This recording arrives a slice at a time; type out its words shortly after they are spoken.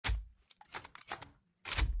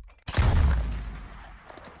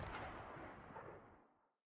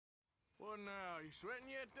now? You sweating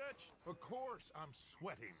yet, Dutch? Of course I'm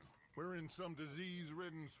sweating. We're in some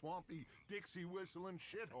disease-ridden, swampy, Dixie-whistling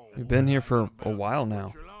shithole. We've been here for a while now.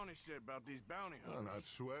 Trelawney said about these bounty I'm hunters. not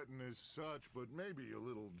sweating as such, but maybe a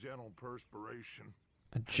little gentle perspiration.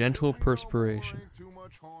 A gentle perspiration. Ain't too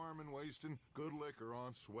much harm in wasting good liquor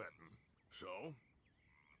on sweating. So,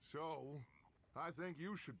 I think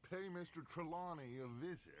you should pay Mr. Trelawney a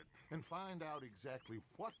visit and find out exactly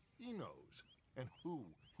what he knows and who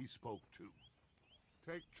he spoke to.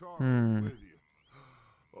 Take Charles with you.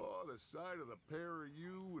 Oh, the sight of the pair of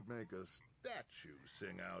you would make a statue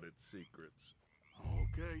sing out its secrets.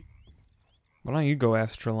 Okay, Why don't you go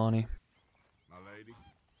ask Trelawney? my lady.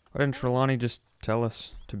 Why didn't Trelawney just tell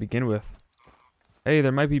us to begin with? Hey,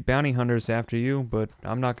 there might be bounty hunters after you, but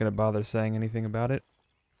I'm not gonna bother saying anything about it.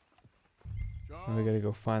 Charles, We gotta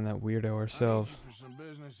go find that weirdo ourselves. I need you for some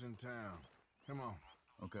business in town. Come on.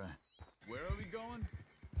 Okay. Where are we going?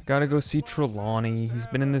 Gotta go see Trelawney. He's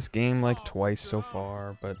been in this game like twice so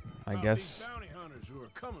far, but I About guess, these bounty hunters who are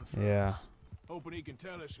coming for yeah. us. Hoping he can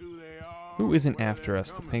tell us who they are. Who isn't where after they're us?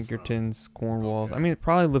 The coming from. Pinkertons, Cornwalls. I mean,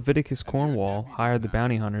 probably Leviticus Cornwall hired the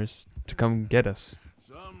bounty hunters to come get us.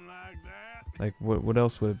 Something like that. Like, what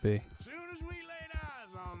else would it be? Soon as we laid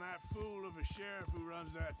eyes on that fool of a sheriff who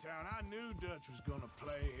runs that town, I knew Dutch was gonna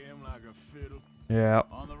play him like a fiddle. Yeah,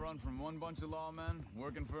 On the run from one bunch of lawmen,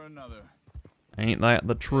 working for another. ain't that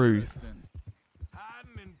the truth? Interesting.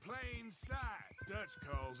 Hiding in plain sight, Dutch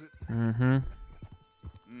calls it. Mm-hmm.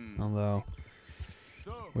 Although,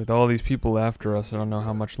 So, with all these people after us, I don't know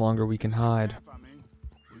how much longer we can hide. I mean,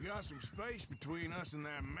 we got some space between us and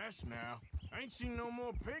that mess now. I ain't seen no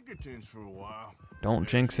more Pinkertons for a while. Don't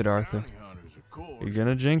jinx it, Arthur. Bounty hunters, of course. You're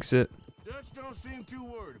gonna jinx it. Dutch don't seem too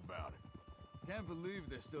worried about it. Can't believe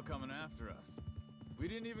they're still coming after us. We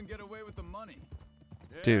didn't even get away with the money.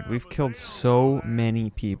 Dude, Yeah, we've but killed they don't so know that. many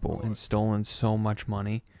people and stolen so much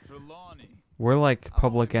money. Trelawney. We're like I've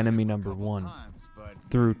public only met him enemy a number couple 1 times, but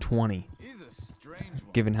through 20, he's a strange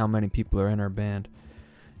one. given how many people are in our band.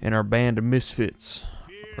 In our band of misfits.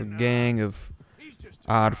 Fear Our not. gang of He's just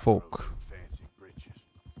a odd cop folk. broke in fancy breeches.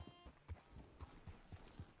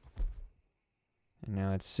 And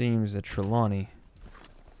now it seems that Trelawney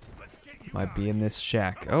might be in this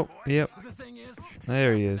shack. Oh, yep.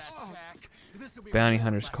 There he is. Bounty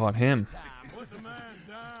hunters caught him. Put the man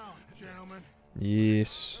down, gentlemen.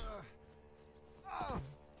 Yes.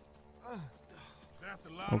 Is that the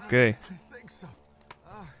lot? Okay. I think so.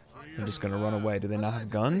 They're just gonna run away. Do they not have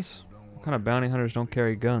guns? What kind of bounty hunters don't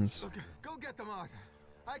carry guns? Okay, go get them, Arthur.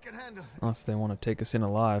 I can handle it. Unless they want to take us in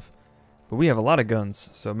alive. But we have a lot of guns,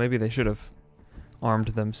 so maybe they should have armed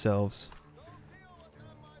themselves.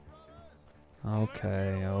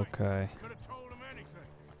 Okay, okay. Could have told him anything.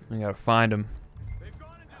 We gotta find him.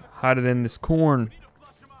 Hide it in this corn.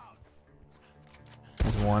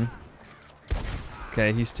 There's one.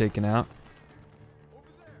 Okay, he's taken out.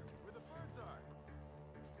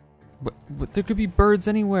 But there could be birds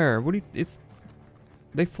anywhere. What do you? It's.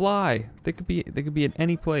 They fly. They could be at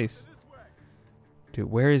any place. Dude,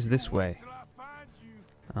 where is this way? Till I find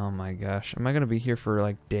you. Oh my gosh, am I gonna be here for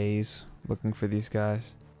like days looking for these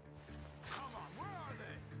guys?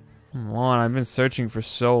 Come on, I've been searching for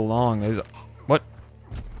so long. What?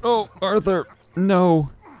 Oh, Arthur!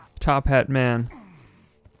 No! Top Hat Man.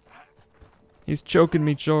 He's choking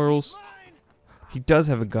me, Charles. He does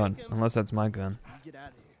have a gun, unless that's my gun. Get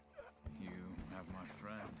out of here. You have my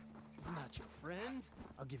friend. It's not your friend.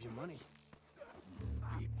 I'll give you money.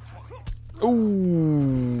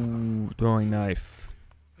 Ooh, throwing knife.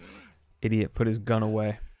 Idiot put his gun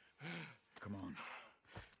away. Come on.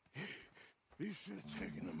 You should have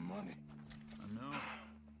taken the money. I know.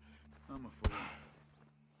 I'm a fool.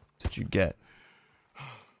 What did you get?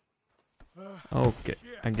 Okay,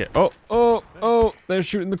 I get. Oh! They're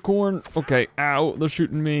shooting the corn. Okay, ow! They're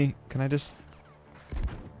shooting me. Can I just?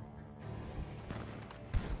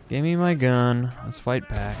 Give me my gun. Let's fight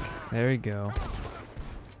back. There we go.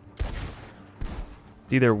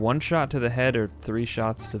 It's either one shot to the head or 3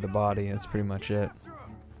 shots to the body. That's pretty much it.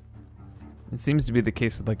 It seems to be the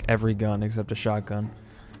case with like every gun except a shotgun.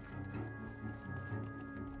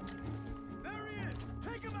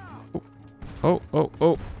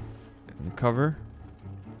 Oh. Cover.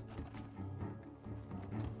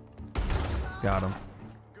 Got him.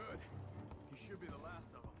 He should be the last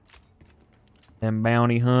of them. And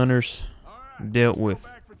bounty hunters All right, dealt go with.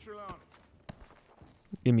 back for Trelawney.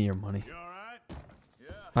 Give me your money. You all right?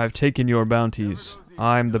 I've taken your bounties.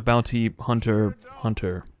 I'm the bounty hunter.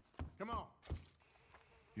 Come on.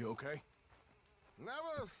 You okay?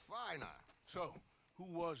 Never finer. So, who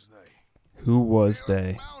was they? Who was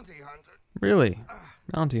they? Bounty hunter. Really?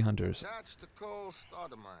 Bounty hunters. Attached to Cole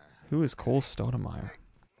Stoudemire. Who is Cole Stoudemire?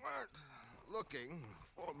 They weren't looking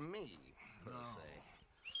for me, per se.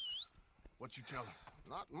 What you tell them?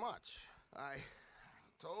 Not much. I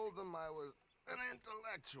told them I was an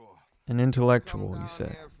intellectual. An intellectual, Come you down say?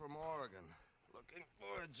 here from Oregon, looking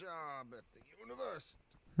for a job at the university.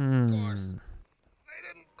 Of course, they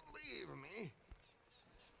didn't believe me.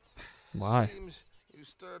 Why? Seems you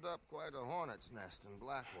stirred up quite a hornet's nest in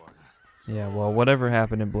Blackwater. Yeah, well, whatever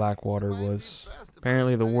happened in Blackwater was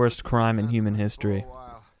apparently the worst crime in human history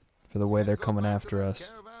for the way they're coming after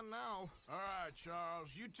us. All right,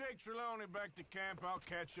 Charles. You take Trelawney back to camp. I'll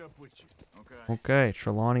catch up with you. Okay. Okay,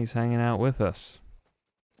 Trelawney's hanging out with us.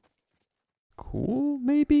 Cool,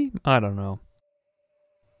 maybe? I don't know.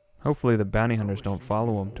 Hopefully the bounty hunters don't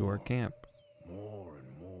follow him to our camp. More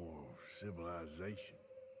and more civilization.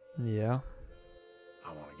 Yeah.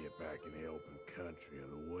 I want to get back in the open country of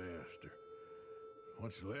the West, or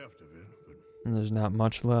what's left of it, but And there's not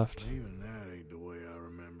much left. even that ain't the way I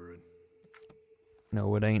remember it.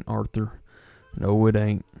 No, it ain't, Arthur. No, it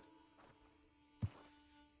ain't.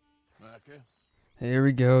 Micah? Here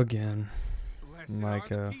we go again. Blessed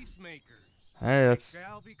Micah. are the peacemakers. Hey, They that's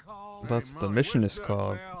shall be called. the Molly, mission where's is Dutch?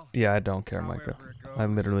 called. Well, Yeah, I don't care, Micah. however it I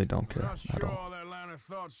goes. literally don't care Not at sure all. all that line of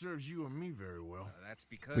thought serves you and me very well. That's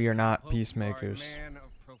because We are not Cowpoke, you peacemakers. are a man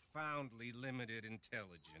of profoundly limited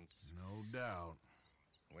intelligence. No doubt.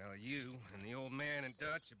 Well, you and the old man and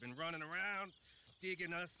Dutch have been running around,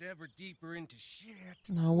 digging us ever deeper into shit.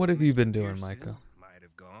 Now, what have you been doing, Pearson Micah? might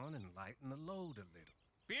have gone and lightened the load a little.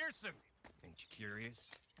 Pearson, ain't you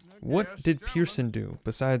curious? What Yes, did gentlemen. Pearson do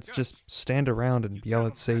besides just stand around and yell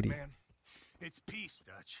at Sadie? Man, it's peace,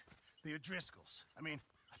 Dutch. The O'Driscolls. I mean,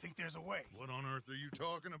 I think there's a way. What on earth are you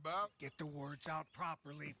talking about? Get the words out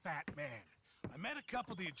properly, fat man. I met a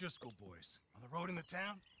couple of the O'Driscoll boys on the road into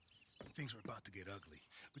town, and things were about to get ugly.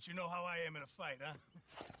 But you know how I am in a fight, huh?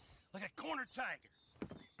 Like a corner tiger.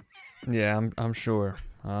 Yeah, I'm sure.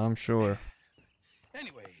 I'm sure.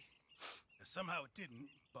 Anyway, somehow it didn't,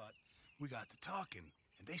 but we got to talking,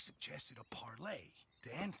 and they suggested a parlay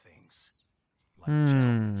to end things. Like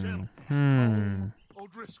gentlemen.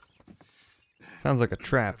 O'Driscoll, Sounds like a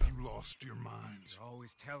trap. have you lost your minds? They're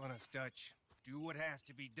always telling us, Dutch, do what has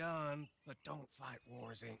to be done, but don't fight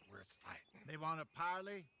wars ain't worth fighting. They want a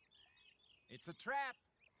parley? It's a trap.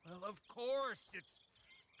 Well, of course, it's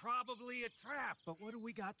probably a trap, but what do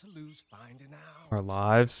we got to lose finding out? Our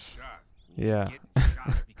lives? Shot. Yeah. Get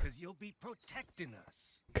shot because you'll be protecting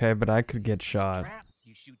us. Okay, but I could get It's a shot. trap,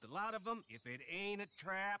 you shoot a lot of them. If it ain't a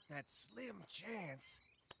trap, that's slim chance.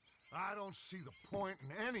 I don't see the point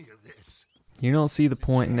in any of this. You don't see the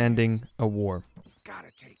point in ending a war.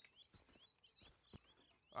 Gotta take.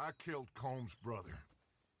 I killed Combs' brother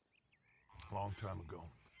a long time ago.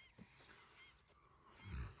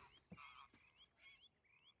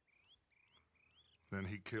 Then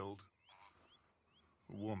he killed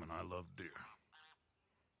a woman I loved dear.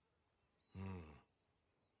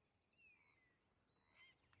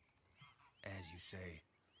 As you say,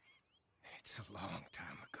 it's a long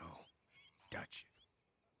time ago, Dutch.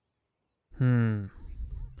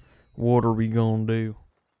 What are we gonna do?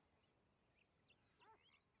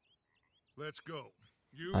 Let's go.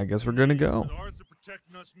 You I guess we're gonna go. with Arthur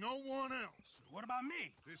protecting us, no one else. What about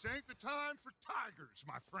me? This ain't the time for tigers,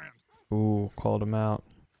 my friend. Ooh, called him out.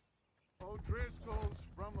 O'Driscoll's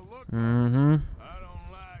from the look. Mm-hmm. I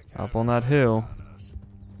don't like Up having on that eyes hill. on us.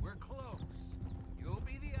 We're close. You'll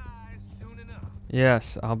be the eyes soon enough.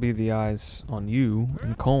 Yes, I'll be the eyes on you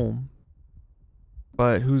and Colm.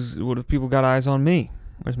 But what if people got eyes on me?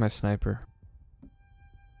 Where's my sniper?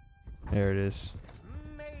 There it is.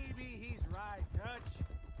 Maybe he's right, Dutch.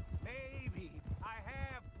 Maybe I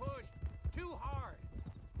have pushed too hard.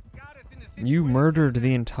 Got us into You situations murdered that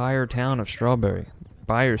the entire town of Strawberry.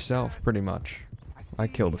 By yourself, pretty much. I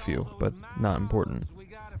see killed a all few, those but not important. mouths we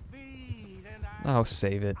gotta feed, and Oh,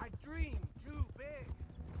 save it. I dream too big,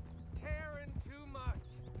 caring too much.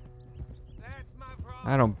 That's my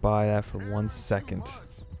problem. I don't buy that for 1 second.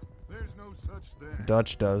 There's no such thing.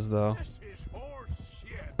 Dutch does, though. This is horse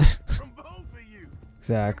shit from both of you.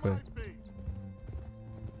 Exactly. Might be.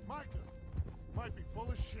 Micah might be full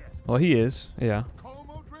of shit. Well, he is, yeah. Colm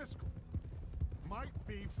O'Driscoll might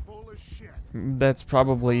be full of shit. That's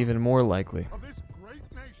probably even more likely. Of this great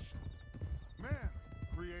nation, man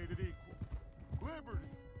created equal, liberty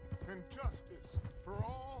and justice for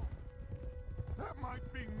all. That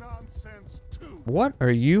might be nonsense too. What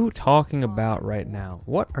are you talking about right now?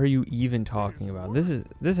 What are you even talking about?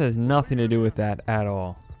 This has nothing to do with that at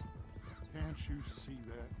all. Can't you see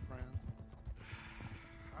that, friend?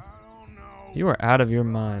 I don't know. You are out of your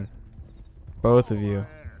mind. Both of you.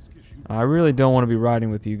 I really don't want to be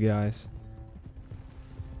riding with you guys.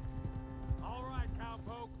 All right,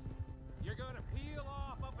 cowpoke. You're gonna peel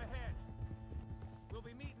off up ahead. We'll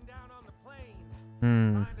be meeting down on the plain.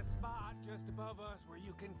 Find a spot just above us where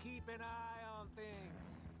you can keep an eye on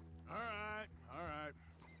things. All right, all right.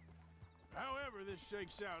 However this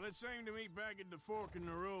shakes out, let's aim to meet back at the fork in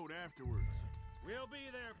the road afterwards. We'll be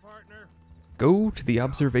there, partner. Go to the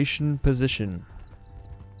observation position.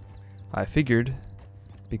 I figured,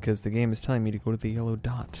 because the game is telling me to go to the yellow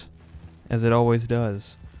dot, as it always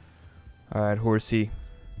does. Alright, horsey.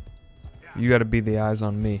 You gotta be the eyes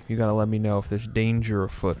on me. You gotta let me know if there's danger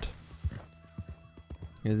afoot.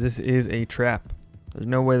 Because this is a trap. There's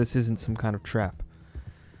no way this isn't some kind of trap.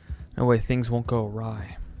 No way things won't go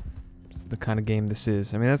awry. It's the kind of game this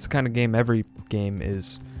is. I mean, that's the kind of game every game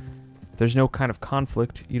is. If there's no kind of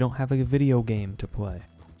conflict, you don't have a video game to play.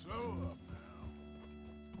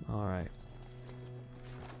 Alright.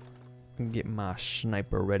 Get my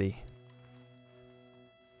sniper ready.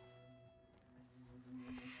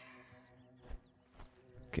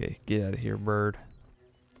 Okay, get out of here, bird.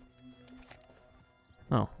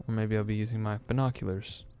 Oh, or maybe I'll be using my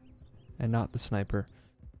binoculars and not the sniper.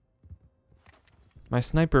 My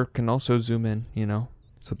sniper can also zoom in, you know?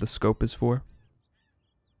 That's what the scope is for.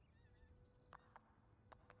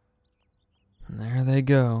 And there they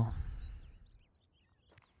go.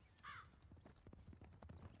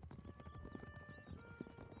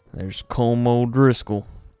 There's Colm O'Driscoll.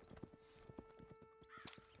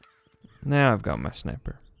 Now I've got my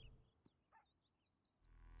sniper.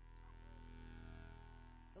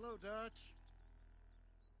 Hello, Dutch.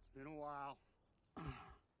 It's been a while.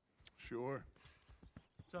 Sure.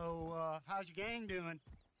 So, how's your gang doing?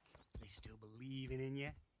 They still believing in you?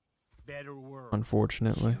 Better world.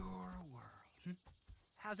 Unfortunately. Pure world.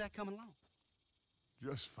 How's that coming along?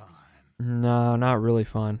 Just fine. No, not really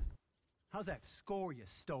fine. How's that score you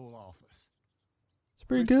stole off us? It's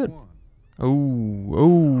pretty Which good. one? Oh.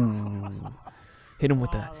 Hit him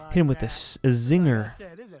with a zinger. I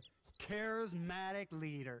said, this is a charismatic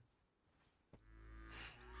leader.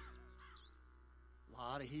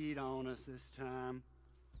 Lot of heat on us this time.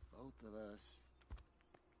 Both of us.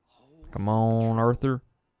 Come on, Arthur.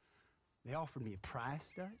 They offered me a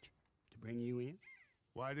price, Dutch, to bring you in.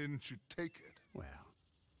 Why didn't you take it? Well,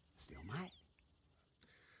 still might.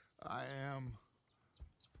 I am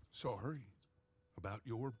sorry about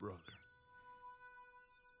your brother.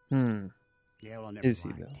 Yeah, well, I never Is he,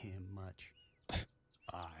 liked though? him much.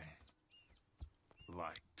 I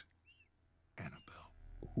liked Annabelle.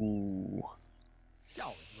 Ooh. You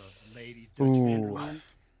always love the ladies, Dutch Vanderlyn.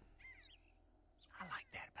 I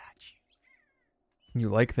like that about you. You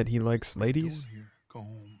like that he likes ladies? Doing here? Go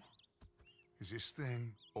home. Is this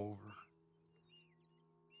thing over?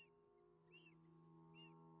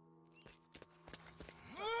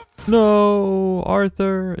 No,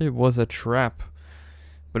 Arthur. It was a trap.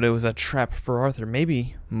 But it was a trap for Arthur.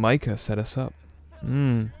 Maybe Micah set us up.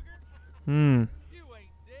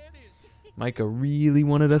 Micah really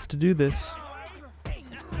wanted us to do this.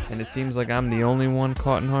 And it seems like I'm the only one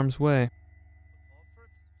caught in harm's way. I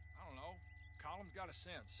don't know. Colum's got a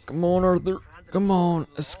sense. Come on, Arthur. Come on.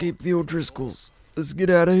 Escape the O'Driscolls. Let's get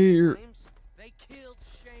out of here. They killed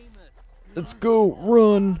Seamus. Let's go.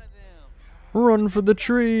 Run. Run for the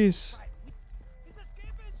trees.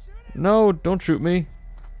 No, don't shoot me.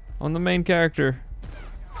 I'm the main character.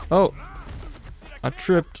 Oh. I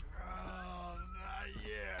tripped.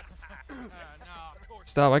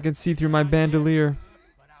 Stop, I can see through my bandolier.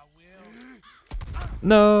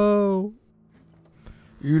 No.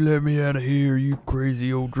 You let me out of here, you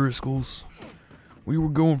crazy O'Driscolls. We were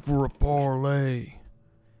going for a parlay.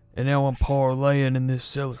 And now I'm parlaying in this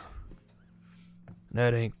cellar.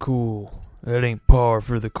 That ain't cool. That ain't par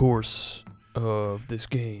for the course of this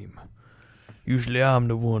game. Usually I'm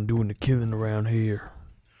the one doing the killing around here.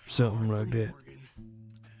 Something like that.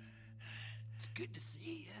 It's good to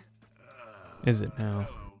see you. Is it now?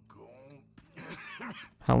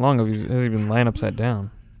 How long has he been lying upside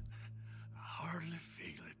down? I hardly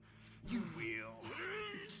feel it. You will.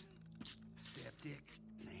 Septic.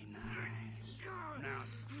 Ain't nice. Now,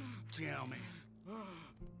 tell me.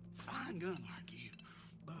 Fine gun like you.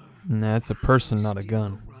 Nah, it's a person, not a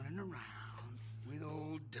gun. Running around with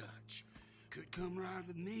old Dutch. Could come ride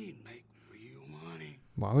with me and make real money.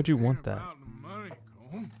 Why would you want that? About the money,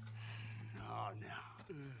 Colm. No.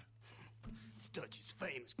 It's Dutch's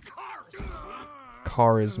famous charisma.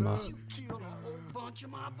 Charisma. You killed a whole bunch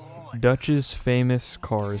of my boys. Dutch's famous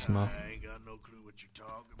charisma. I ain't got no clue what you're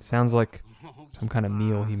talking about. Sounds like some kind of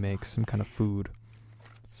meal he makes, some kind of food.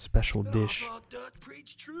 Special dish. I thought Dutch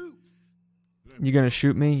preached truth. You gonna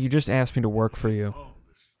shoot me? You just asked me to work for you. All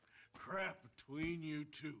this crap between you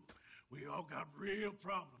two. We all got real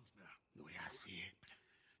problems now. The way I see it,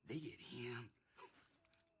 they get him.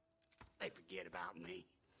 They forget about me.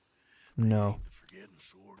 No. The forgetting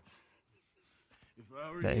sort. If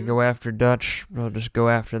I were They go after Dutch. We'll just go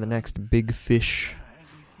after the next big fish.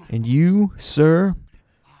 And you, sir,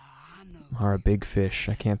 are a big fish.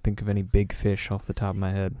 I can't think of any big fish off the top of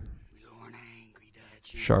my head.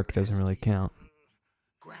 Shark doesn't really count.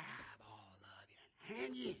 Grab all of you and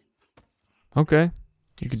hang you. Okay,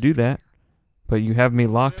 you could do that. But you have me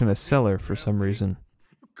locked in a cellar for some reason.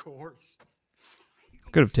 Of course.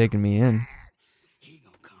 Could have taken me in. He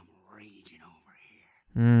gonna come raging over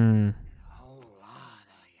here. A whole lot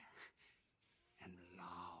of you. And the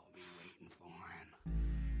law will be waiting for him.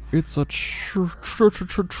 It's a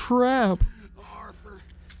trap. Arthur.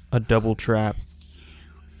 A double trap.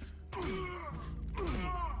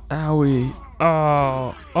 Owie.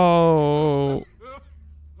 Oh.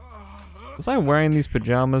 Was I wearing these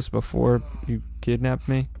pajamas before you kidnapped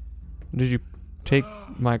me? Or did you take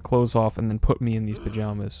my clothes off and then put me in these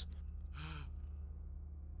pajamas?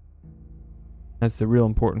 That's the real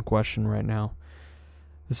important question right now.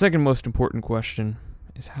 The second most important question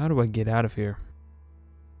is, how do I get out of here?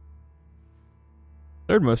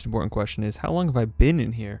 Third most important question is, how long have I been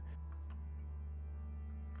in here?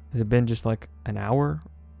 Has it been just like an hour?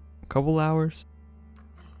 A couple hours?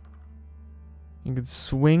 You could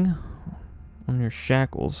swing on your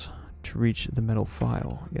shackles to reach the metal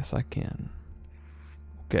file. Yes, I can.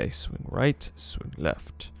 Okay, swing right, swing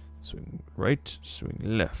left. Swing right, swing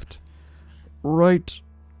left. Right,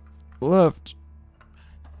 left.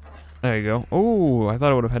 There you go. Oh, I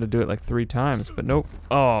thought I would have had to do it like 3 times, but nope.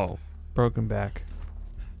 Oh, broken back.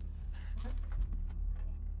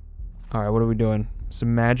 Alright, what are we doing?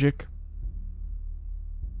 Some magic?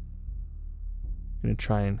 Gonna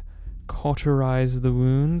try and cauterize the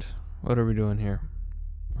wound. What are we doing here?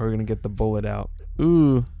 Are we gonna get the bullet out?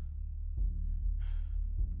 Ooh.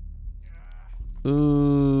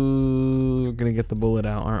 Ooh. We're gonna get the bullet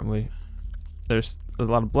out, aren't we? There's a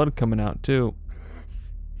lot of blood coming out, too.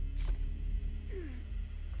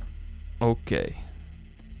 Okay.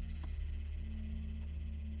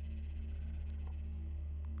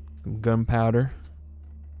 Some gunpowder.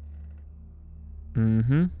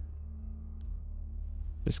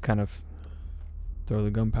 Just kind of throw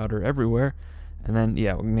the gunpowder everywhere. And then,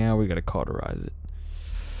 yeah, now we gotta cauterize it.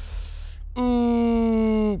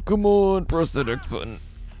 Ooh, come on, press that X button.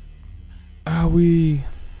 Owie.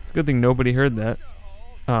 It's a good thing nobody heard that.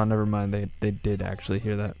 Oh, never mind, they did actually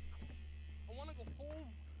hear that.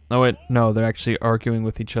 Oh wait, no, they're actually arguing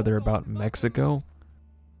with each other about Mexico.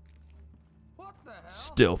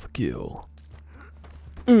 Stealth kill.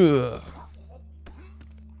 Ugh.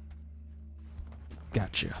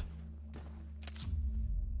 Gotcha.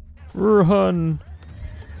 Run.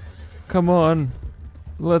 Come on.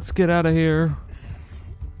 Let's get out of here.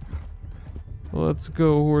 Let's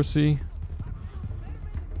go, horsey.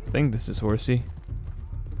 I think this is horsey.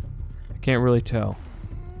 I can't really tell.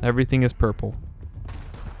 Everything is purple.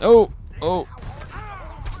 Oh, oh.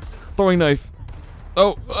 Throwing knife.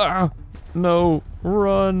 Oh, ah. No,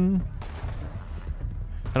 run.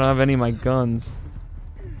 I don't have any of my guns.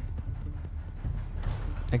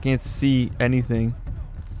 I can't see anything.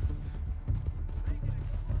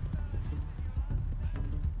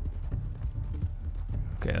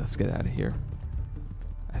 Okay, let's get out of here.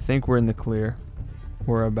 I think we're in the clear.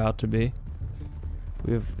 We're about to be.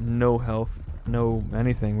 We have no health, no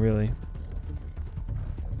anything really.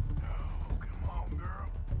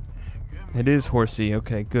 It is horsey.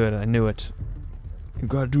 Okay, good. I knew it. You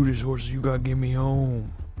gotta do this, horsey. You gotta get me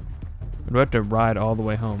home. Do I have to ride all the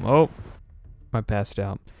way home? Oh, I passed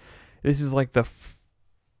out. This is like the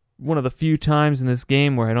one of the few times in this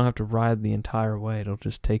game where I don't have to ride the entire way. It'll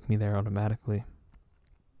just take me there automatically.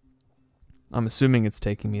 I'm assuming it's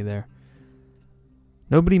taking me there.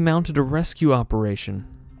 Nobody mounted a rescue operation.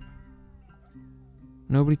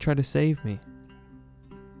 Nobody tried to save me.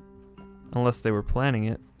 Unless they were planning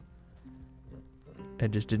it.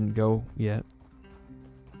 It just didn't go yet.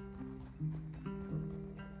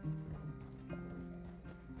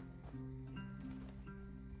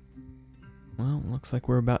 Well, looks like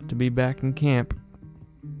we're about to be back in camp.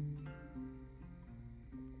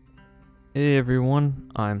 Hey everyone,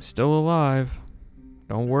 I'm still alive.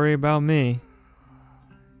 Don't worry about me.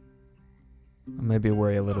 I maybe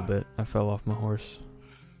worry a little bit. I fell off my horse.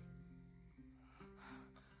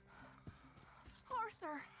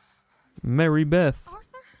 Arthur. Mary Beth.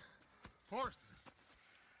 Arthur? Arthur.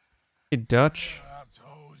 Hey Dutch. I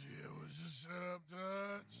told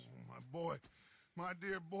My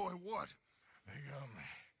dear boy, what? They got me.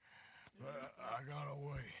 But I got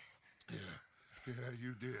away. Yeah,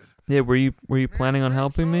 you did. Yeah, were you planning on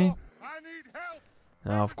helping me? I need help.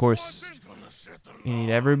 Oh, of course. Gonna set the You need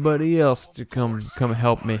law. everybody else to come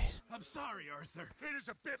help me. I'm sorry, Arthur. It is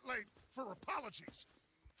a bit late for apologies.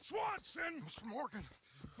 Swanson!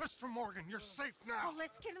 Mr. Morgan, you're safe now. Oh,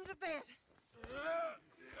 let's get him to bed.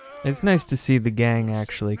 It's nice to see the gang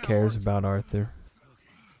actually cares about Arthur.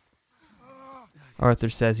 Arthur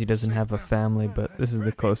says he doesn't have a family, but this is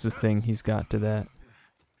the closest thing he's got to that.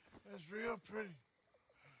 That's real pretty.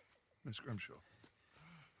 Miss Grimshaw,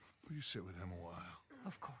 will you sit with him a while?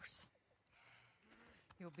 Of course.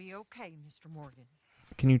 You'll be okay, Mr. Morgan.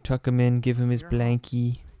 Can you tuck him in, give him his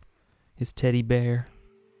blankie, his teddy bear?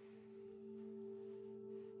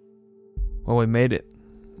 Well, we made it.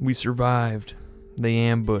 We survived the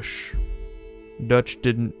ambush. Dutch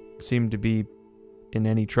didn't seem to be in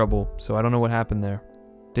any trouble, so I don't know what happened there.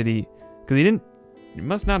 Did he? Because he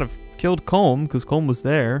must not have killed Colm, because Colm was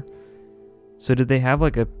there. So did they have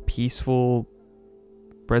like a peaceful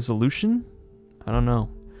resolution? I don't know.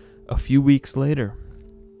 A few weeks later.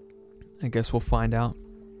 I guess we'll find out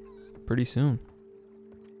pretty soon.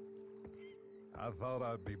 I thought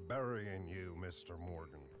I'd be burying you, Mr.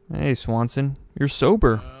 Morgan. Hey, Swanson, you're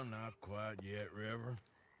sober. Well, not quite yet, Reverend.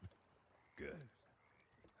 Good.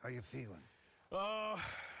 How you feeling?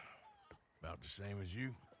 About the same as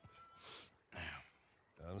you.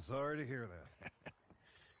 I'm sorry to hear that.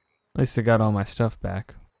 At least I got all my stuff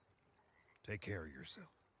back. Take care of yourself.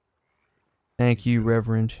 Thank you,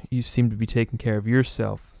 Reverend. You seem to be taking care of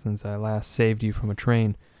yourself since I last saved you from a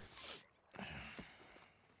train.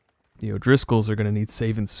 The O'Driscolls are gonna need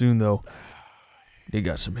saving soon, though. They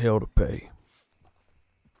got some hell to pay.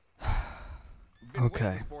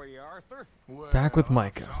 Okay. Well, Back with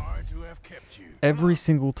Micah. sorry to have kept you. Every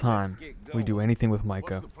single time we do anything with What's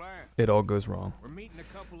Micah, the plan? it all goes wrong. We're meeting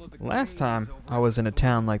a couple of the Last time graves I over was in a at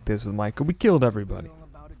town like this with Micah, we killed everybody.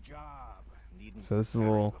 about a job. Needing So this is a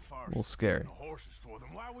little scary. The horses for them.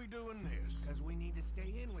 Why are we doing this? because we need to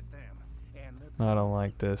stay in with them. And I don't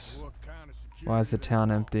like this. What kind of security? Why is the they town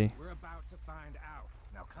want? empty? we're about to find out.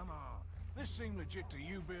 Now come on. This seem legit to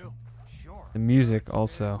you, Bill? Sure. The music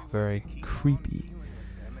also very creepy,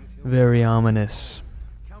 very ominous.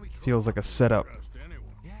 Feels like a setup. Trust anyone.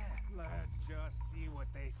 Yeah, let's just see what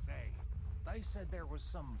they say. They said there was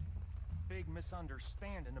some big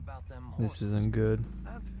misunderstanding about them horses. This isn't good.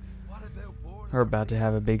 And what about board? We're about to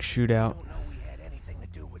have a big shootout. Don't know we had anything to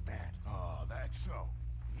do with that. Oh, that's so.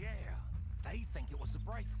 Yeah, they think it was the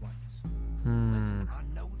Braithwaites. Hmm. Listen, I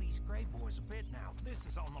know these Grey Boys a bit now. This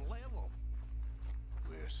is on the level.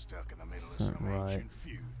 We're stuck in the middle of Isn't some right. ancient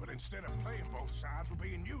feud, but instead of playing both sides, we're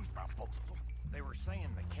being used by both of them. They were saying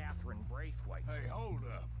that Catherine Braithwaite. Hey, hold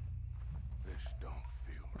up. This don't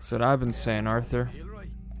feel right. That's what I've been saying, Arthur. Feel right?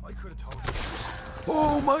 I could have told you.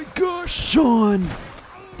 Oh my gosh, Sean!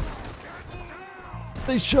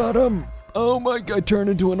 They shot him! Oh my god, I turned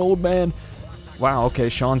into an old man. Wow, okay,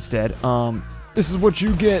 Sean's dead. This is what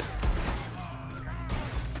you get.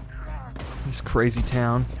 This crazy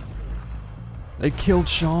town. They killed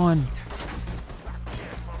Sean.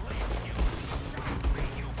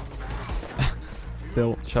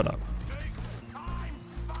 Bill, shut up.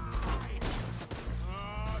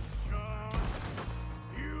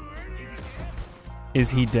 Is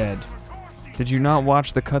he dead? Did you not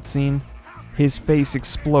watch the cutscene? His face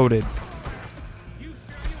exploded.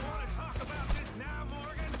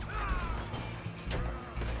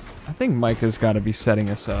 I think Micah's got to be setting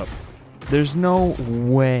us up. There's no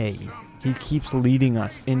way he keeps leading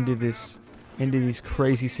us into these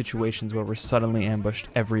crazy situations where we're suddenly ambushed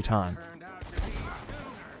every time.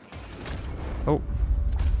 Oh.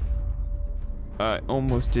 I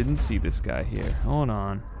almost didn't see this guy here. Hold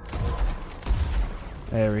on.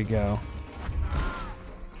 There we go.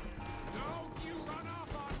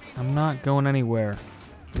 I'm not going anywhere.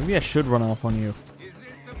 Maybe I should run off on you.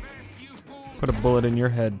 Put a bullet in your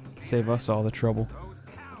head. Save us all the trouble.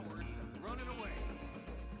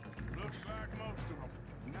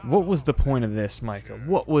 What was the point of this, Micah?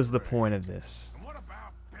 What was the point of this? What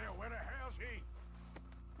about Bill? Where the hell's he?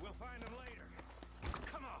 We'll find him later.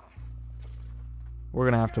 Come on. We're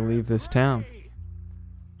gonna have to leave this town.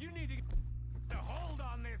 You need to get a hold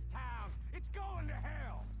on this town. It's going to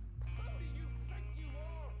hell. Who do you think you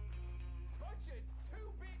are? Bunch of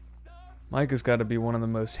two big thugs. Micah's got to be one of the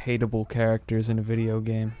most hateable characters in a video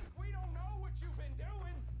game. We don't know what you've been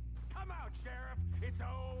doing. Come out, Sheriff. It's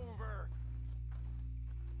over.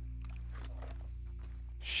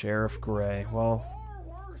 Sheriff Gray. Well,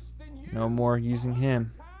 Or worse than you. no more using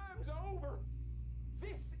him. Time's over.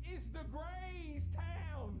 This is the Grays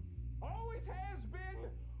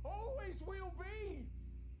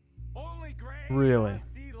Really?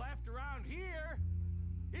 See left around here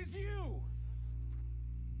is you.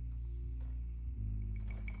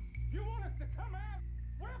 You want us to come out?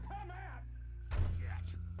 We'll come out.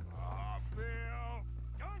 Bill.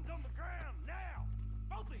 Guns on the ground now.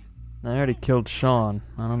 Both of you. I already killed Sean.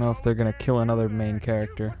 I don't know if they're gonna kill another main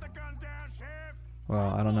character. Put the gun down, Sheriff.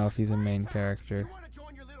 Well, I don't know if he's a main character. You want to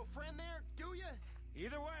join your little friend there, do you?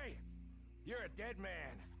 Either way, you're a dead man.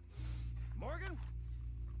 Morgan?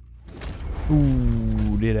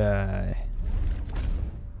 Ooh, did I?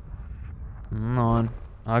 Come on.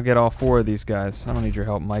 I'll get all 4 of these guys. I don't need your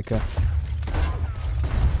help, Micah.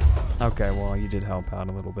 Okay, well, you did help out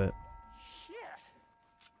a little bit. Shit.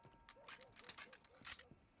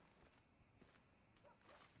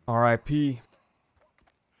 R.I.P.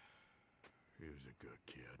 He was a good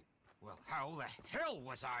kid. Well, how the hell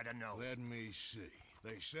was I to know? Let me see.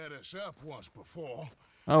 They set us up once before.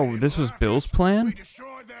 Oh, this was Bill's We plan?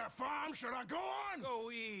 destroyed their farm. Should I go on?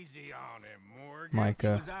 Go easy on him, Morgan.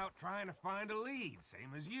 Micah. He was out trying to find a lead,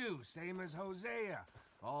 same as you, same as Hosea.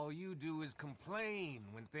 All you do is complain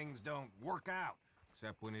when things don't work out,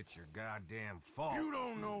 except when it's your goddamn fault. You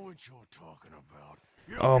don't know what you're talking about.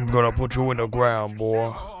 I'm gonna put you in the ground,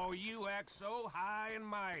 boy. Oh, you act so high and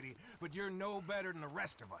mighty, but you're no better than the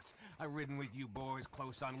rest of us. I've ridden with you boys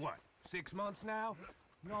close on what, 6 months now?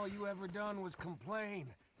 And all you ever done was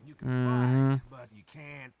complain. You can fight, but you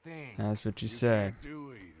can't think. That's what you said. Can't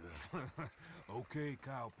do either. Okay,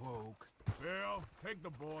 cowpoke. Bill, take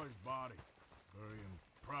the boy's body. Bury him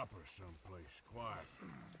proper someplace quiet.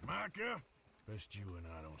 Micah, best you and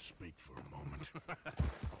I don't speak for a moment.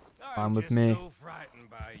 I'm with just me. So frightened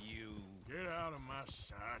by you. Get out of my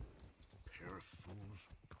sight, pair of fools.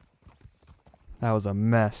 That was a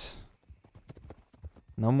mess.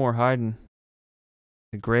 No more hiding.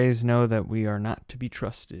 The Greys know that we are not to be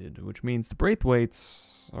trusted, which means the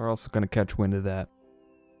Braithwaites are also going to catch wind of that.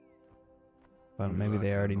 But Seems maybe like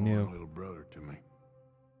they an already annoying knew. Little brother to me.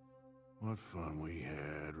 What fun we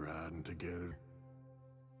had riding together.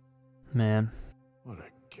 Man, What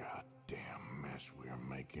a goddamn mess we're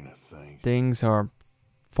making of things. things are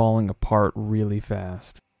falling apart really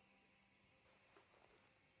fast.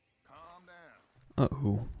 Calm down.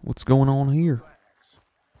 Uh-oh, what's going on here? Relax.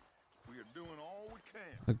 We are doing all we can.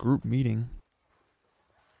 A group meeting.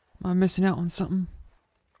 Am I missing out on something?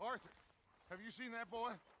 Arthur, have you seen that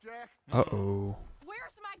boy, Jack? Uh-oh.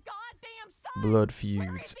 Where's my goddamn son? Blood Where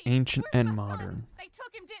feuds, is he? ancient Where's and my son? modern. They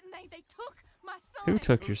took him, didn't they? They took my son. Who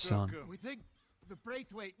took your son? We think the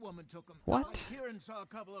Braithwaite woman took him. What? Kieran saw a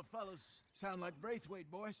couple of fellows sound like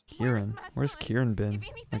Braithwaite boys. Kieran? my Where's son? Kieran been? If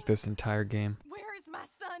anything- Like this entire game. Where is my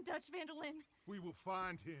son, Dutch Vanderlyn? We will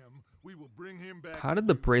find him. We will bring him back. How to did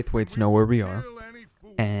the you, Braithwaites and know will where we are? kill any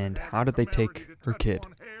fool And that has how did they temerity take to her touch kid?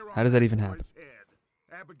 one hair How on does that that even boy's happen?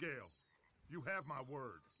 head. Abigail, you have my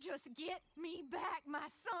word. Just get me back my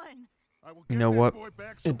son. I will You get know that what? boy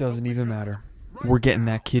back, so It doesn't help me even God. matter. Right We're getting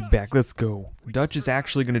now. that kid back. Let's go. Dutch is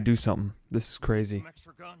actually going to do something. This is crazy. Some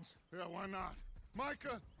extra guns. Yeah, why not?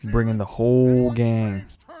 Micah, Bringing the Kieran, whole anyone gang.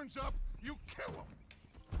 strange turns up, you kill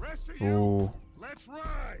him. Rest of you, Oh, let's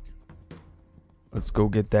ride. let's go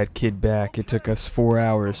get that kid back. It took us 4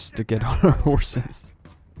 hours to get on our horses.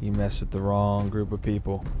 You messed with the wrong group of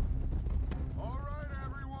people. All right,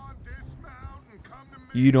 everyone, dismount and come to me.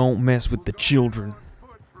 You don't mess with We'll the go children. on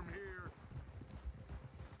foot from here.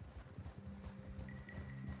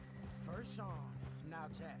 First Sean, now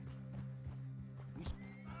Jack.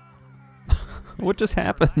 What just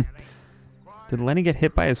happened? Did Lenny get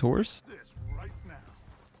hit by his horse? This right now.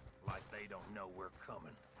 Like they don't know we're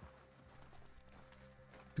coming.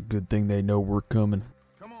 It's a good thing they know we're coming.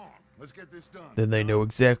 Come on, let's get this done. Then they know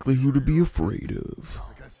exactly who to be afraid of.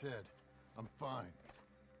 Like I said, I'm fine.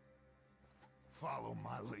 Follow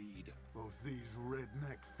my lead. Both these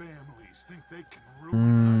redneck families think they can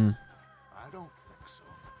ruin us. I don't think so.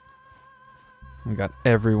 We got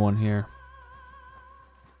everyone here.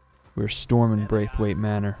 We're storming Braithwaite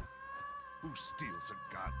Manor. Who steals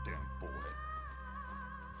a goddamn boy?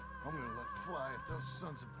 I'm gonna let fly at those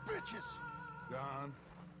sons of bitches. Don,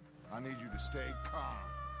 I need you to stay calm.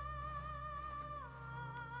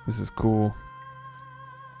 This is cool.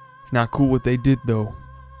 It's not cool what they did, though.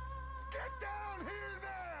 Get down here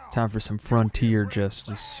now! Time for some frontier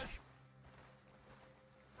justice.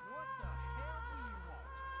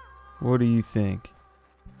 What do you think?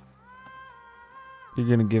 You're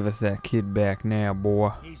gonna give us that kid back now,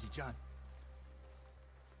 boy. Easy, John.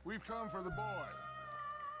 We've come for the boy.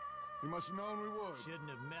 You must have known we would. Shouldn't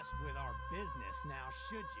have messed with our business now,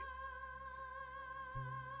 should you?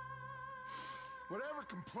 Whatever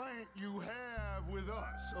complaint you have with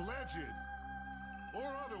us, alleged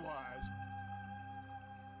or otherwise,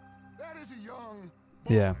 That is a young...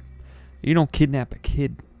 Yeah. You don't kidnap a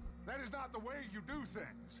kid. That is not the way you do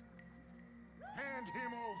things. Hand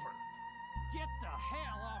him over. Get the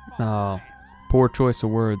hell off Oh, our land. poor choice of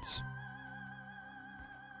words.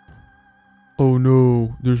 Oh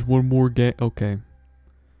no, there's one more gang. Okay.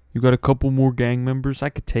 You got a couple more gang members? I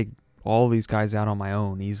could take all these guys out on my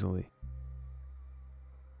own easily.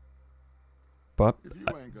 But, If you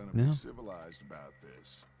ain't gonna no. be civilized about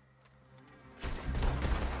this.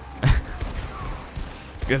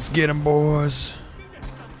 Let's get them, boys.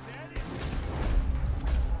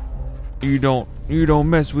 You don't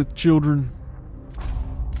mess with children.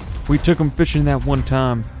 We took them fishing that one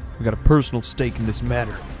time. We got a personal stake in this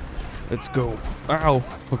matter. Let's go. Ow.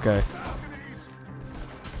 Okay.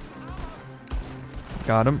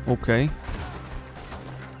 Got him. Okay.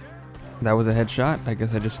 That was a headshot. I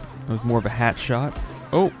guess it was more of a hat shot.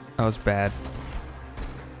 Oh, that was bad.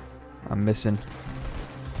 I'm missing.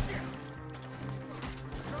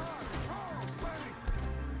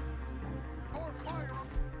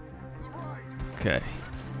 Okay.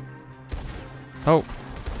 Oh.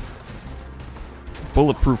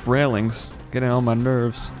 Bulletproof railings. Getting on my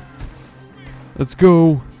nerves. Let's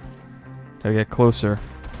go. Gotta get closer.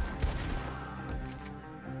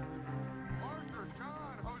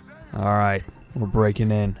 Alright. We're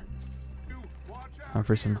breaking in. Time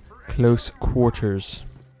for some close quarters.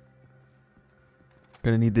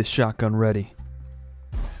 Gonna need this shotgun ready.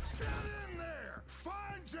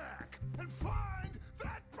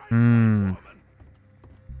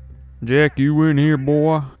 Jack, you in here,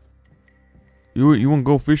 boy? You wanna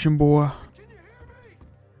go fishing, boy?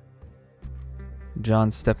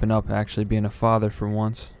 John's stepping up, actually being a father for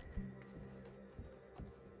once.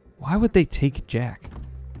 Why would they take Jack?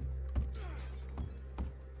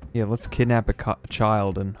 Yeah, let's kidnap a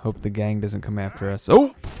child and hope the gang doesn't come after us.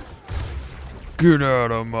 Oh! Get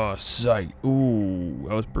out of my sight. Ooh,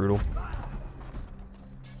 that was brutal.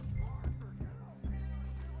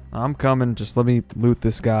 I'm coming. Just let me loot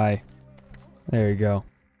this guy. There you go.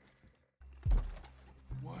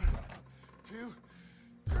 1, 2,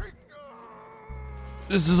 3.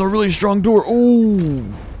 This is a really strong door. Ooh.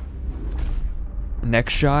 Neck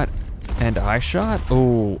shot and eye shot.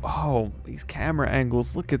 Oh, these camera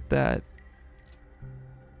angles. Look at that.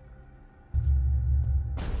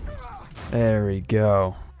 There we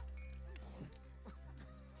go.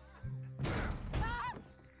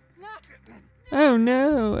 Oh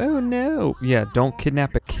no, oh no. Yeah, don't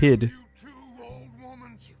kidnap a kid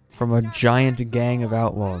from a giant gang of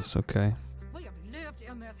outlaws, okay? We have lived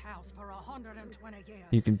in this house for 120 years.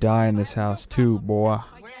 You can die in this house too, boy.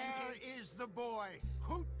 Where is the boy?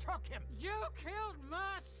 Who took him? You killed my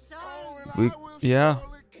son. Oh, and We- I will yeah.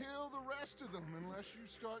 surely kill the rest of them unless you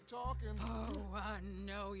start talking. Oh, I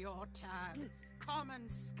know your time. Common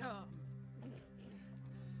scum.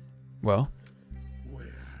 Well, Where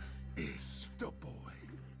is the boy?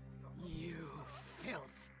 You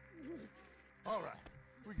filth. All right,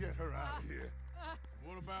 we get her out of here.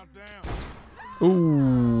 What about them?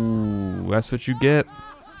 ooh, that's what you get.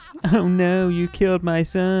 Oh no, you killed my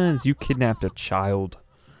sons. You kidnapped a child.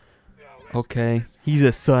 Okay, he's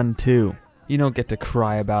a son too. You don't get to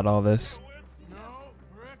cry about all this. No,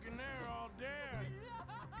 reckon they're all dead.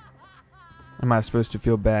 Am I supposed to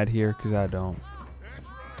feel bad here? Because I don't. That's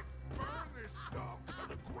right. Burn this dog to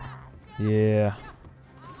the ground. Yeah.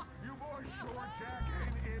 You boys sure Jack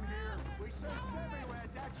ain't in here. We searched everywhere,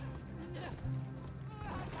 Dutch.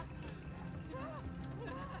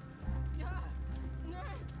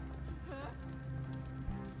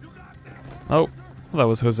 Oh, that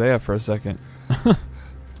was Hosea for a second. Guess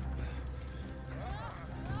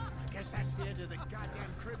that's the end of the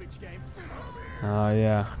goddamn cribbage game. Oh,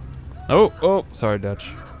 yeah. Oh, sorry,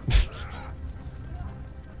 Dutch.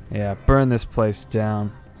 Yeah, burn this place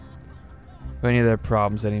down. Any of their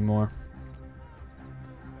problems anymore.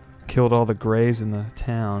 Killed all the Grays in the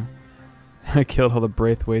town. I killed all the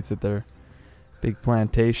Braithwaites at their big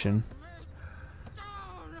plantation.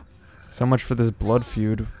 So much for this blood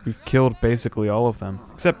feud. We've killed basically all of them.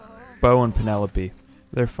 Except Bo and Penelope.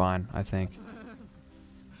 They're fine, I think.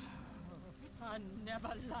 I never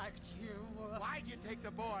liked you. Why'd you take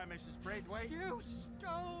the boy, Mrs. Braithwaite? You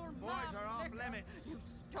stole Boys my are off liquor. limits. You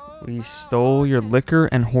stole We my stole your horses. liquor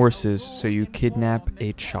and Break the horses, so rules you and kidnap war,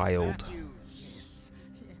 a Mr. child. Yes,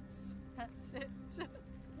 yes, that's it.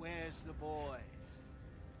 Where's the boy?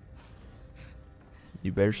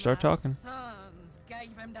 You better start My talking. sons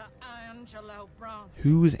gave him to Angelo Bronte.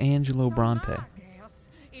 Who is Angelo Bronte? So my guess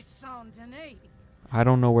is Saint Denis. I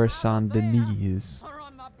don't know where Either Saint there Denis is. or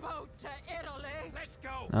on the boat to Let's go.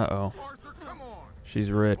 Uh-oh. Arthur, come on.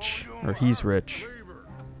 She's rich. Or he's rich. Leave her.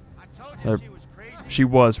 I told She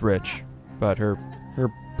was rich, but her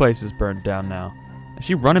place is burned down now. Is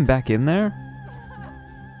she running back in there?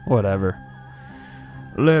 Whatever.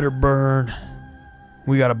 Let her burn.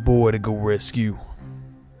 We got a boy to go rescue.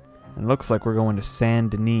 It looks like we're going to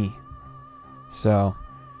Saint Denis. So,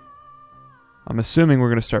 I'm assuming we're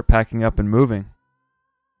going to start packing up and moving.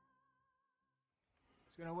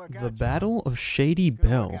 The Battle of Shady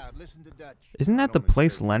Bell. Isn't that the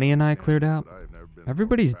place Lenny and I cleared out?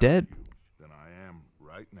 Everybody's dead.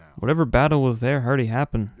 Whatever battle was there already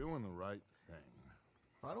happened. Doing the right thing.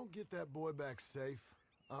 If I don't get that boy back safe,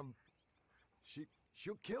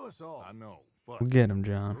 she'll kill us all. I know, but We'll get him,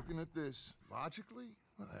 John. looking at this logically,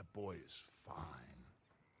 well, that boy is fine.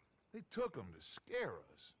 They took him to scare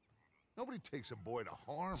us. Nobody takes a boy to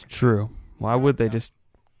harm. It's true. Why would they just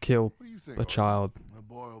kill What do you think, a child? The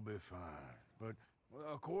boy will be fine. But,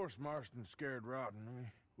 well, of course, Marston's scared rotten. I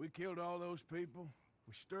mean, we killed all those people.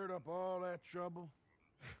 We stirred up all that trouble.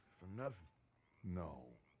 For nothing. No,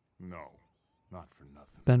 not for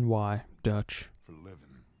nothing. Then why, Dutch? For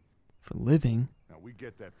living. For living? Now we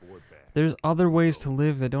get that boy back. There's other ways to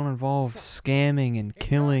live that don't involve scamming and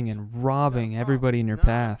killing and robbing everybody in your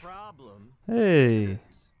path. Hey,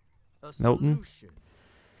 Milton.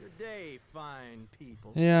 Good day, fine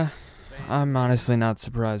people. Yeah, I'm honestly not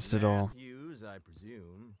surprised at all. Matthews, I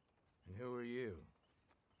presume. And who are you?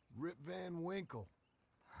 Rip Van Winkle.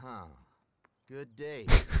 Huh. Good day,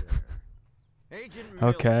 sir. Agent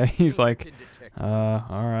Okay, he's like, Pinkerton Detective.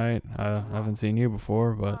 alright, I haven't seen you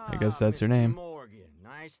before, but I guess that's your Mr. name. Morgan,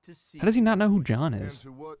 nice to see How does he not know who John And is?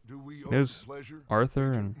 to what do we He owe knows pleasure?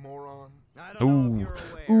 Arthur Agent and... moron? I don't know if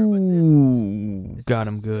Ooh, you're aware, but this got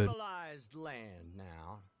is him a good. civilized land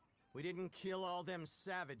now. We didn't kill all them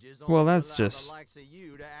savages. Well, only to that's allow the just- likes of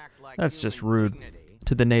you to act like That's just human rude dignity.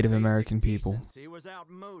 to the Native Basic American people. decency was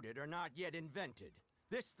outmoded or not yet invented.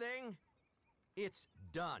 This thing, it's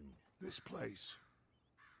done. This place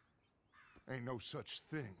ain't no such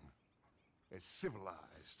thing as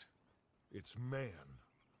civilized. It's man.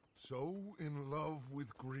 So in love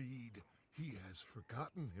with greed, he has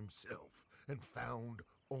forgotten himself and found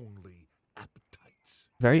only appetites.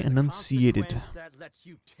 Very There's a enunciated. consequence that lets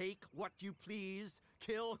you take what you please,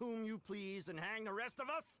 kill whom you please, and hang the rest of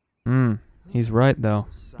us? He's right, though.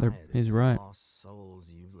 Society He's of right. Lost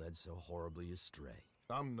souls you've led so horribly astray.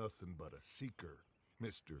 I'm nothing but a seeker,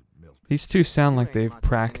 Mr. Milton. These two sound You like ain't they've much of anything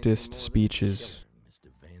practiced more than a speeches.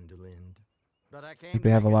 killer, Mr. Van der Linde. But I came Like they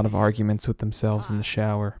have a back lot at of the arguments with themselves in the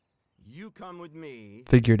shower. You come with me.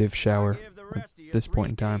 Figurative I'll shower give the at rest of you this point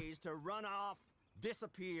in 3 time. days to run off,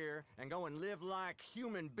 disappear, and go and live like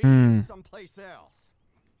human beings someplace else.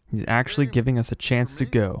 He's actually giving us a chance to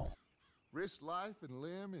go. Risk life and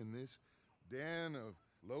limb in this den of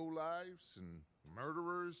lowlifes and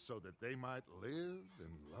murderers so that they might live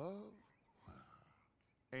and love?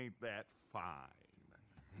 Ain't that fine?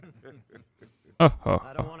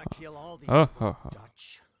 I don't want to kill all these folk,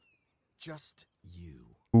 Dutch. Just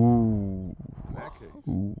you. Ooh. In that case,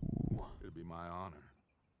 Ooh. it'd be my honor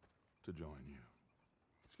to join you.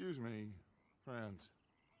 Excuse me, friends.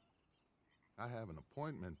 I have an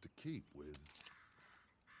appointment to keep with.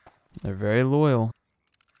 They're very loyal.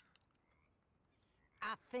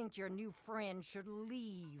 I think your new friend should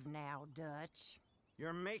leave now, Dutch.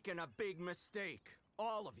 You're making a big mistake.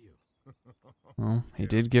 All of you. Well, he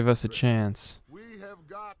did give us a chance. We have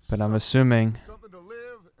got But I'm assuming, something to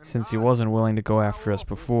live and since he die wasn't willing to go after us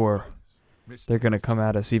before, they're going to come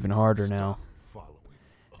at us even harder now.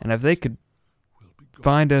 And if they could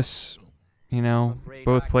find us, you know,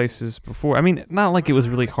 both places before. I mean, not like it was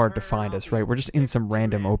really hard to find us, right? We're just in some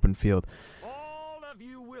random open field.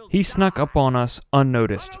 He snuck up on us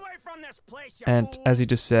unnoticed. And as he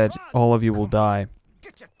just said, all of you will die.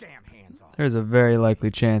 Get your damn hands off. There's a very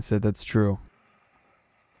likely chance that that's true.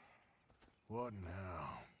 What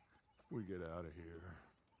now? We get out of here.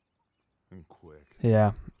 And quick.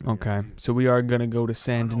 Yeah, okay. So we are going to go to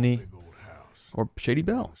Saint I know a Denis. big old house. Or Shady In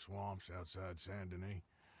Bell. the swamps outside Saint Denis.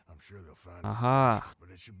 I'm sure they'll find us. Aha. first, but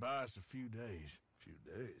it should buy us a few days. Few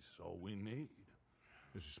days is all we need.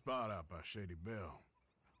 There's a spot out by Shady Bell.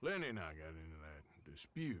 Lenny and I got into that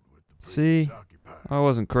dispute with the See? previous occupiers. I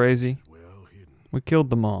wasn't crazy. It's well hidden. We killed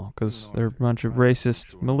them all because they're a bunch of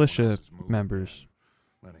racist militia members.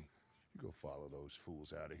 Lenny, you go follow those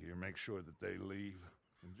fools out of here. Make sure that they leave.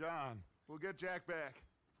 And John, we'll get Jack back.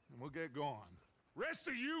 And we'll get going. Rest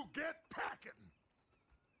of you get packing.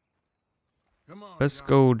 Come on, Let's John.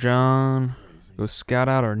 go, John. Go scout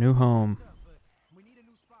out our new home.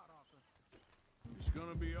 It's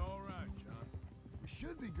gonna be all right, John. We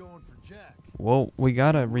should be going for Jack. Well, we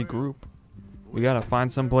gotta regroup. We gotta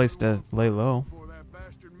find some place to lay low. Before that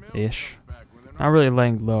bastard ish. Not really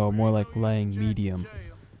laying low, more like laying medium.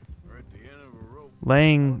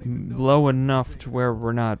 Laying low enough to where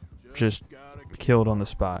we're not just killed on the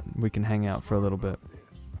spot. We can hang out for a little bit.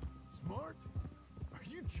 Smart? Are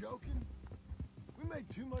you joking? We made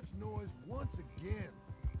too much noise once again.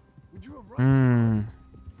 Would you have right to us?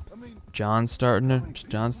 I mean, John's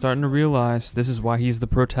starting to realize this is why he's the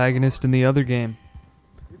protagonist in the other game.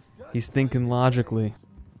 He's thinking logically.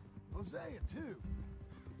 Hosea too.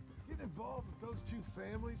 Getting involved with those two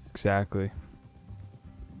families. Exactly.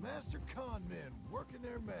 Master con men working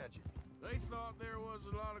their magic. They thought there was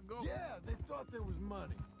a lot of gold. Yeah, they thought there was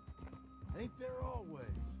money. Ain't there always?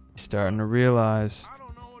 He's starting to realize. I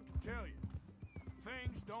don't know what to tell you.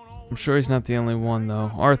 Things don't always I'm sure he's not the only one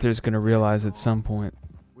though. Arthur's gonna realize at some point.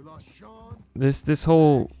 We lost Sean, This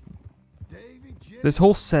whole Davey, Jim. this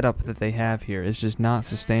whole setup that they have here is just not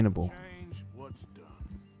sustainable. change what's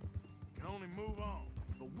done. Can only move on.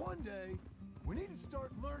 But one day, we need to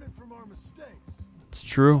start learning from our mistakes. It's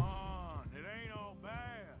true. Come on, it ain't all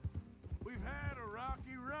bad. We've had a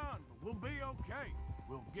rocky run, but we'll be okay.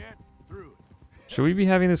 We'll get through it. Should we be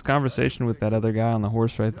having this conversation with that other guy on the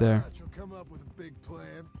horse right there? Dutch will come up with a big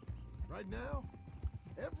plan. Right now,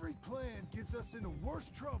 every plan gets us into worse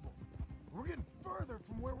trouble. We're getting further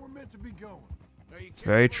from where we're meant to be going. It's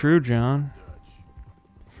very true, John.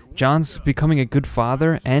 John's becoming a good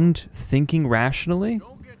father and thinking rationally.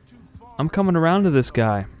 I'm coming around to this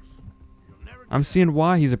guy. I'm seeing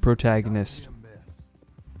why he's a protagonist.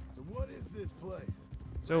 So what is this place?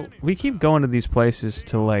 So we keep going to these places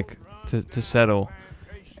to settle,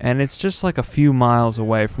 and it's just like a few miles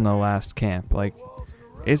away from the last camp. Like,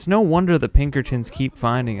 it's no wonder the Pinkertons keep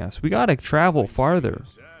finding us. We gotta travel farther,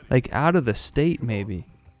 like out of the state maybe.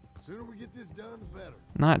 Sooner we get this done, the better.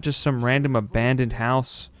 Not just some random abandoned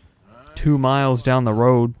house 2 miles down the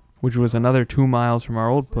road, which was another 2 miles from our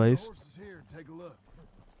old place. Horses here, take a look.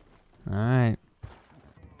 Alright.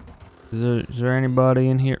 Is there anybody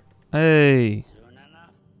in here? Hey!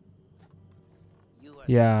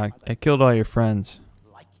 Yeah, I killed all your friends.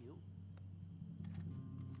 Like you?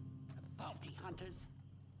 The bounty hunters?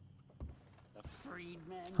 The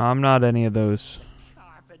freedmen? I'm not any of those.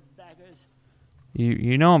 Carpetbaggers?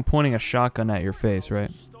 You know I'm pointing a shotgun at your face,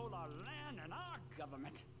 right? Stole our land and our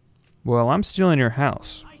government. Well, I'm stealing your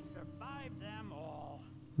house. I survived them all.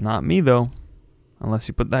 Not me, though. Unless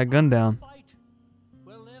you put that gun down. Fight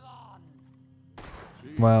will live on.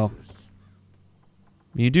 Well,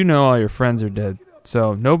 you do know all your friends are dead,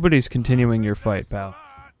 so nobody's continuing your fight, pal.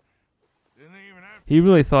 He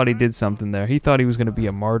really thought he did something there. He thought he was going to be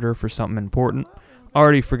a martyr for something important.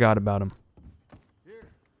 Already forgot about him. Here,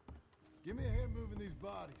 give me a hand moving these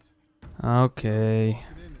bodies. Okay.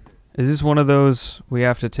 Walking into this. Is this one of those we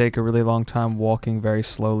have to take a really long time walking very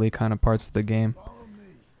slowly kind of parts of the game? Follow me.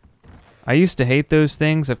 I used to hate those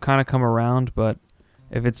things. I've kind of come around, but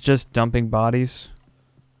if it's just dumping bodies,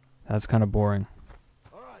 that's kind of boring.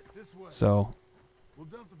 All right, this way. So, We'll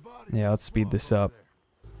dump the bodies. yeah, in let's the speed swamp this over up.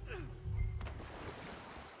 there.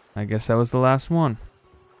 I guess that was the last one.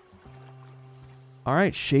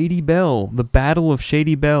 Alright, Shady Bell. The Battle of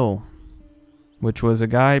Shady Bell. Which was a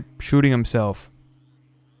guy shooting himself.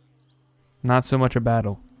 Not so much a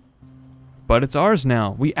battle. But it's ours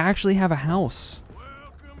now. We actually have a house.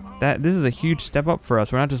 This is a huge step up for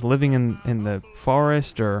us. We're not just living in the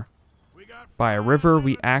forest or by a river.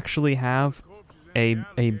 We actually have a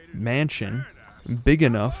mansion big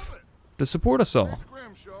enough to support us all. Miss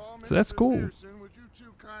Grimshaw, So that's Mr. cool. Pearson, would you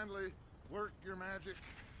two kindly work your magic?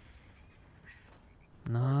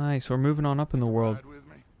 Nice. We're moving on up in the world. Ride with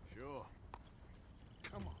me? Sure.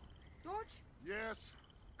 Come on. George, Yes,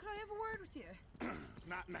 could I have a word with you?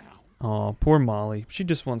 not now. Oh, poor Molly. She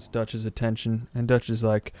just wants Dutch's attention, and Dutch is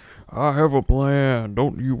like, I have a plan.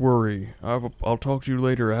 Don't you worry. I'll talk to you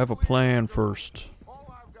later. I have a plan first.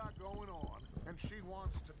 All I've got going on, and she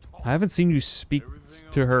wants to talk. I haven't seen you speak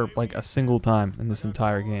to her like a single time in this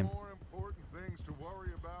entire game. More important things to worry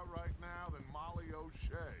about right now than Molly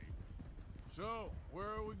O'Shea. So, where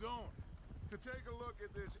are we going? To take a look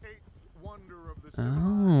at this eighth wonder of the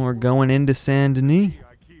Oh, we're going into Saint Denis,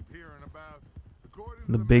 I keep hearing about. According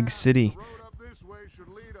the to big map, city. the road up this way should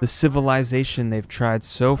lead The us civilization they've tried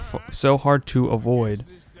so hard to avoid,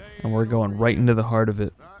 and we're going right into the heart of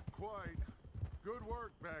it. Not quite. Good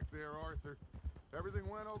work back there, Arthur. Everything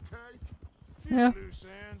went okay? Few Yeah. loose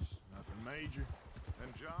ends, nothing major.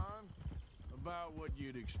 And John? About what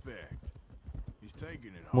you'd expect. He's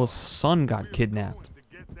taking it Well, hard. his son got We're kidnapped. going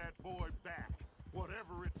to get that boy back,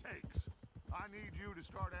 whatever it takes. I need you to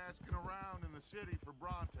start asking around in the city for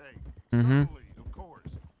Bronte. Mhm. Slowly, of course.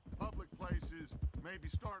 Public places, maybe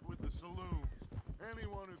start with the saloons.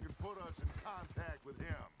 Anyone who can put us in contact with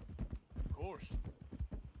him. Of course.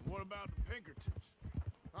 What about the Pinkertons?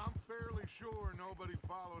 I'm fairly sure nobody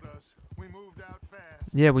followed us. We moved out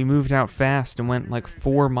fast. Yeah, we moved out fast and went like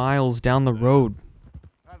 4 miles down the road.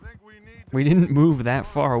 I think we need to We didn't move that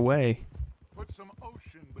far away. put some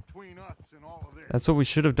ocean between us and all of this. That's what we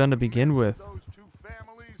should have done to begin with. Those two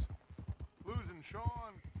families, losing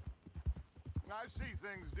Sean, I see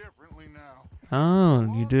things differently now.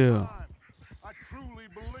 Oh, you do. I truly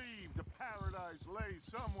believed a paradise lay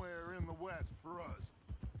somewhere in the west for us.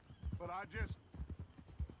 But I just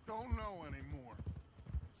don't know anymore.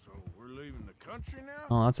 So we're leaving the country now?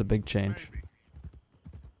 Oh, that's a big change. Maybe.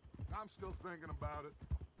 I'm still thinking about it.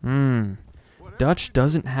 Dutch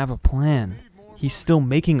doesn't have a plan. He's still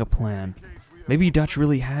making a plan. Maybe Dutch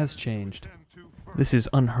really has changed. This is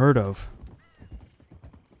unheard of.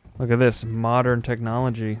 Look at this modern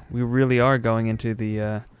technology. We really are going into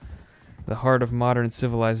the heart of modern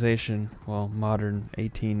civilization. Well, modern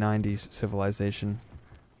 1890s civilization.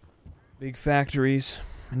 Big factories,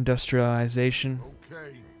 industrialization.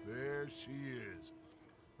 Okay, there she is.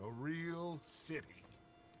 A real city.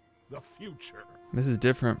 The future. This is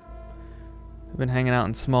different. We've been hanging out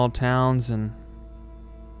in small towns and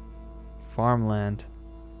farmland.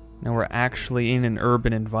 Now we're actually in an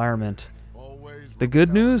urban environment. The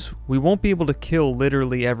good news, we won't be able to kill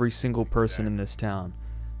literally every single person in this town.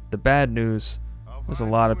 The bad news, there's a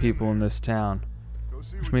lot of people in this town,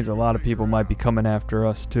 which means a lot of people might be coming after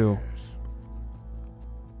us too. Yes.